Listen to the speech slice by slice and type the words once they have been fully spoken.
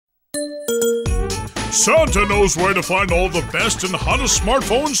Santa knows where to find all the best and hottest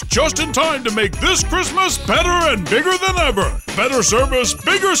smartphones just in time to make this Christmas better and bigger than ever. Better service,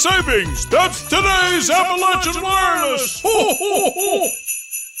 bigger savings. That's today's Appalachian Wireless. Ho, ho, ho.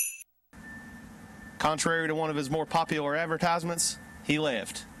 Contrary to one of his more popular advertisements, he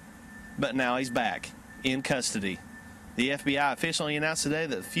left. But now he's back, in custody. The FBI officially announced today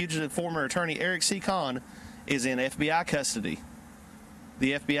that fugitive former attorney Eric C. Conn is in FBI custody.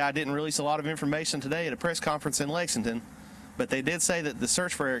 The FBI didn't release a lot of information today at a press conference in Lexington, but they did say that the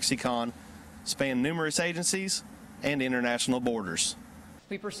search for Eric C. Conn spanned numerous agencies and international borders.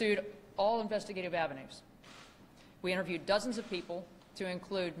 We pursued all investigative avenues. We interviewed dozens of people, to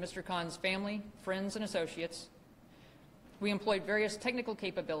include Mr. Conn's family, friends, and associates. We employed various technical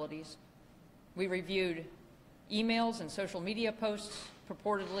capabilities. We reviewed emails and social media posts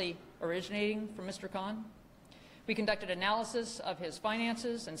purportedly originating from Mr. Conn. We conducted analysis of his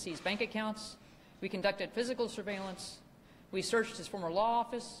finances and seized bank accounts. We conducted physical surveillance. We searched his former law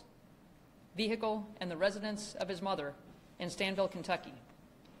office, vehicle, and the residence of his mother in Stanville, Kentucky.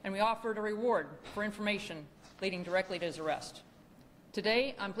 And we offered a reward for information leading directly to his arrest.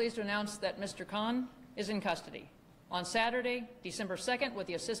 Today, I'm pleased to announce that Mr. Conn is in custody. On Saturday, December 2nd, with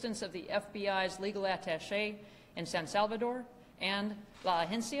the assistance of the FBI's legal attaché in San Salvador and La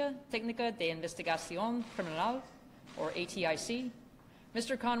Agencia Técnica de Investigación Criminal, or ATIC,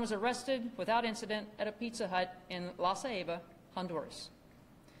 Mr. Conn was arrested without incident at a Pizza Hut in La Ceiba, Honduras.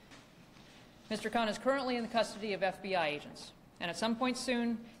 Mr. Conn is currently in the custody of FBI agents, and at some point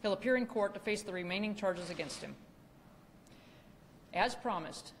soon, he'll appear in court to face the remaining charges against him. As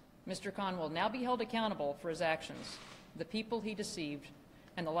promised, Mr. Conn will now be held accountable for his actions, the people he deceived,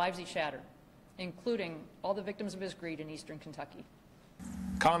 and the lives he shattered, including all the victims of his greed in eastern Kentucky.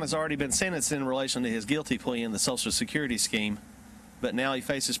 Conn has already been sentenced in relation to his guilty plea in the Social Security scheme, but now he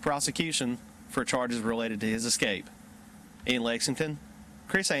faces prosecution for charges related to his escape. In Lexington,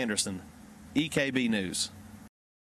 Chris Anderson, EKB News.